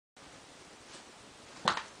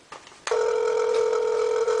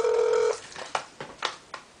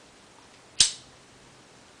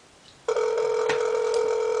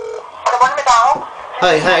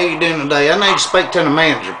Hey, how you doing today? I need to speak to the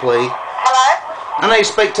manager, please. Hello? I need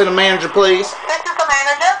to speak to the manager, please. This is the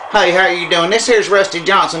manager. Hey, how you doing? This here's Rusty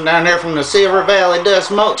Johnson down there from the Silver Valley Dust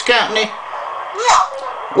Mulch Company. Yeah.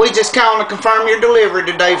 We just calling to confirm your delivery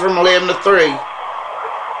today from 11 to 3. Okay.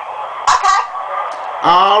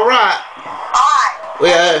 All right.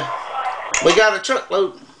 Alright. We got a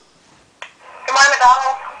truckload. Come on,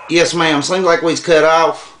 McDonald's. Yes, ma'am. Seems like we's cut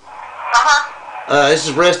off. Uh-huh. This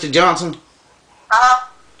is Rusty Johnson. Uh-huh.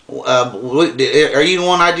 Are you the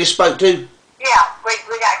one I just spoke to? Yeah, we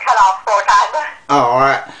got cut off 4 times. All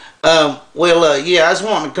right. Yeah, I just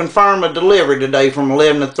want to confirm a delivery today from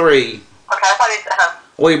 11 to 3. Okay, what is it?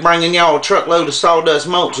 We bringing y'all a truckload of sawdust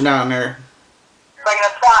mulch down there. Bringing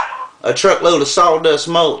us what? A truckload of sawdust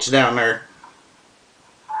mulch down there.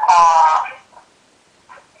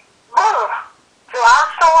 To our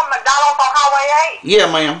store, McDonald's on Highway 8?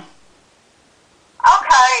 Yeah, ma'am.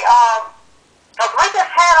 Okay, we just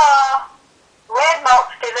had a red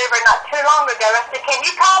mulch delivery not too long ago. I said, can you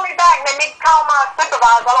call me back? Let me call my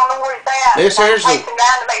supervisor. I don't know where he's at. This here's I'm pacing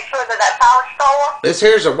down to make sure that that's our store. This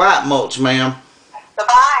here's a white mulch, ma'am. The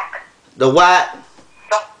black? The white.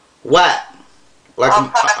 The White.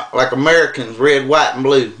 Like Americans, red, white, and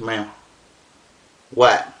blue, ma'am.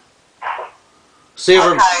 White.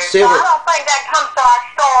 Silver. Okay, so I don't think that comes to our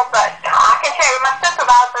store, but I can check with my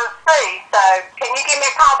supervisor and see. So, can you give me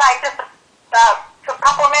a call back just a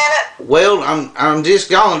couple of minutes? Well, I'm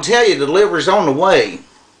just gonna tell you the delivery's on the way.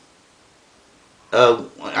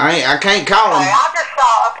 I can't call him. Okay, I just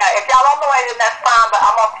saw. Okay, if y'all on the way, then that's fine. But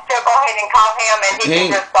I'm gonna still go ahead and call him, and he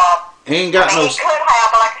can just. He ain't got no. He could have,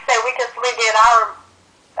 but like I said, we did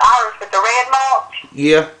ours with the red mulch.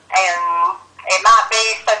 Yeah. And it might be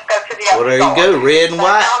supposed to go to the other. Well, there you go, red and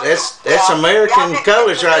white. That's American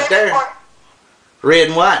colors right there. Red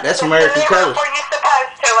and white, that's American colors. Where you're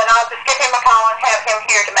supposed to, and I'll just give him a call and have him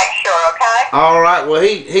here to make sure, okay? All right, well,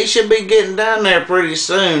 he should be getting down there pretty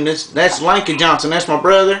soon. That's Lanky Johnson, that's my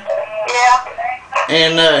brother. Yeah.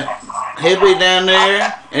 And he'll be down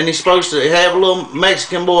there, and he's supposed to have a little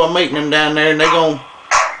Mexican boy meeting him down there, and they're gonna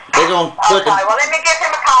put okay, well, let me give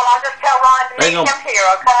him a call. I'll just tell Ron to meet him here,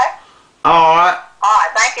 okay? All right. All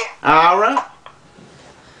right, thank you. All right.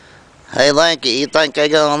 Hey, Lanky, you think they're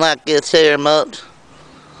gonna like this here mulch?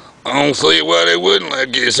 I don't see why they wouldn't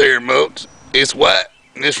like this here mulch. It's white,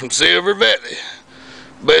 and it's from Silver Valley.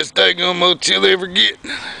 Best daggum mulch you'll ever get.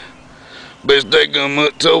 Best daggum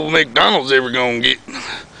mulch old McDonald's ever gonna get.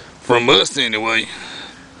 From us, anyway.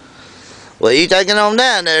 Well, you taking on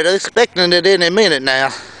down there. They're expecting it any minute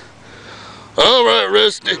now. All right,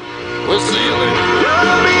 Rusty. We'll see you later.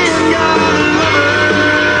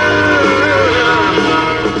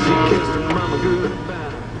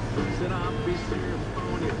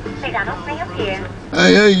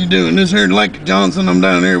 Hey, how you doing? This here Lanky Johnson. I'm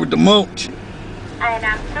down here with the mulch. And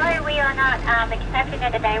I'm sorry we are not accepting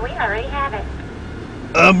it today. We already have it.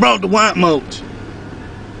 I brought the white mulch.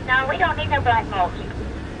 No, we don't need no black mulch.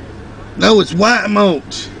 No, it's white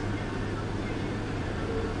mulch.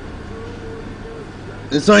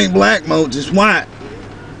 This ain't black mulch, it's white.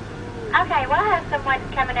 Okay, we'll have someone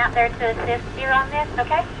coming out there to assist you on this,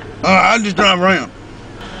 okay? Alright, I'll just drive around.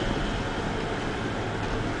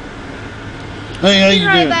 Hey, how you doing? She's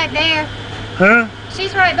right back there. Huh?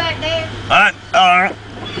 She's right back there. Alright.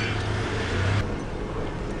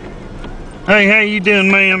 Hey, how you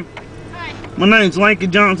doing, ma'am? Hi. My name's Lanky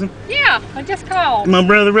Johnson. Yeah, I just called. My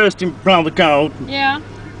brother Rusty probably called. Yeah.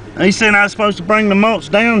 He said I was supposed to bring the mulch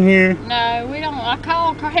down here. No, we don't. I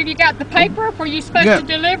called. Have you got the paper where you supposed to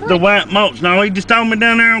deliver the it? white mulch. No, he just told me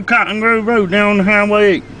down there on Cotton Grove Road, down on the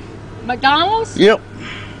Highway 8. McDonald's? Yep.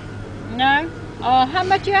 No. How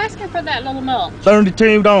much you asking for that little mulch?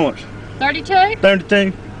 $32. 32?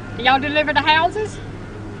 32. Y'all deliver the houses?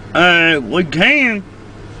 We can.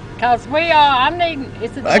 Cause I'm needing.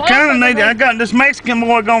 I kind of need it. I got this Mexican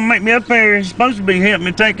boy gonna make me up there. He's supposed to be helping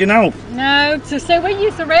me take it off. No, so see, we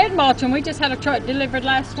use the red mulch, and we just had a truck delivered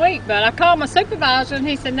last week. But I called my supervisor, and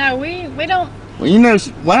he said, no, we don't. Well, you know,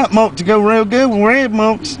 white mulch to go real good with red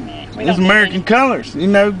mulch. It's American colors. You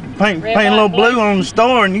know, paint a little blue on the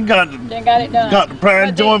store, and you got it done. Got the pride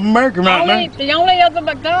and joy of America right now. The only other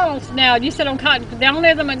McDonald's now, you said on Cotton, the only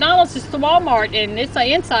other McDonald's is the Walmart, and it's an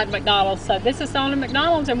inside McDonald's. So this is the only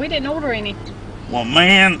McDonald's, and we didn't order any. Well,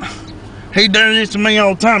 man, he does this to me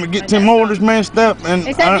all the time. It gets them orders messed up, and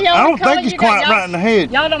I don't think he's quite right in the head.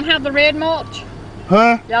 Y'all don't have the red mulch?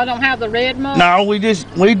 Huh? Y'all don't have the red mulch? No, we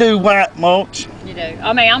do white mulch. You do?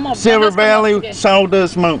 I mean, I'm on Silver Valley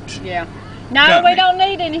Sawdust mulch. Yeah. No, we don't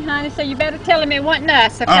need any, honey, so you better tell him it wasn't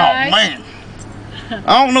us, okay? Oh, man.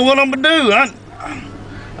 I don't know what I'm going to do.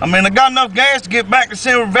 I mean, I got enough gas to get back to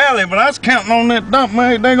Silver Valley, but I was counting on that dump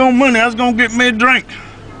money. They gonna money. I was gonna get me a drink.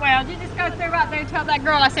 Well, you just go through right there and tell that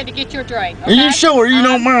girl I said to get you a drink. Okay? Are you sure? You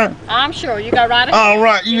don't mind? I'm sure. You go right ahead. All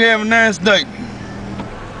right. You have a nice day.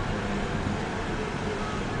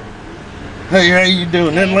 Hey, how you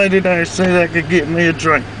doing? That lady there said I could get me a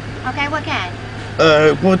drink. Okay, what kind?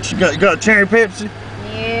 What you got? You got cherry Pepsi?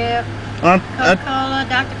 Yep. Coca-Cola,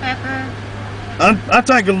 Dr. Pepper. I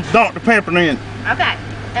take a Dr. Pepper then. Okay.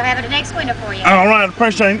 They'll have it the next window for you. All right,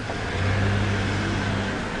 appreciate it.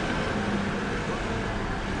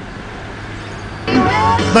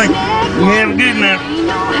 Thank you. You have a good night.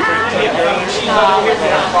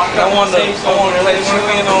 I wanted to let you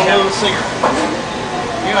in on a little secret.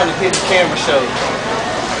 You're on the Hidden Camera Show.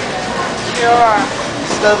 Sure.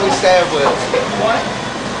 Studley Stabwell.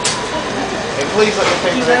 And please let me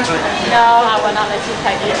pay for that drink. No, I will not let you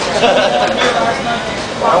take it.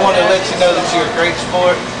 I want to let you know that you're a great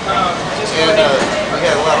sport, and we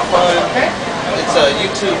had a lot of fun. It's a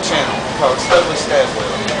YouTube channel called Studley Stabwell.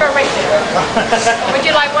 Would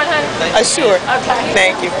you like 100? Sure. Okay.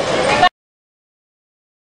 Thank you.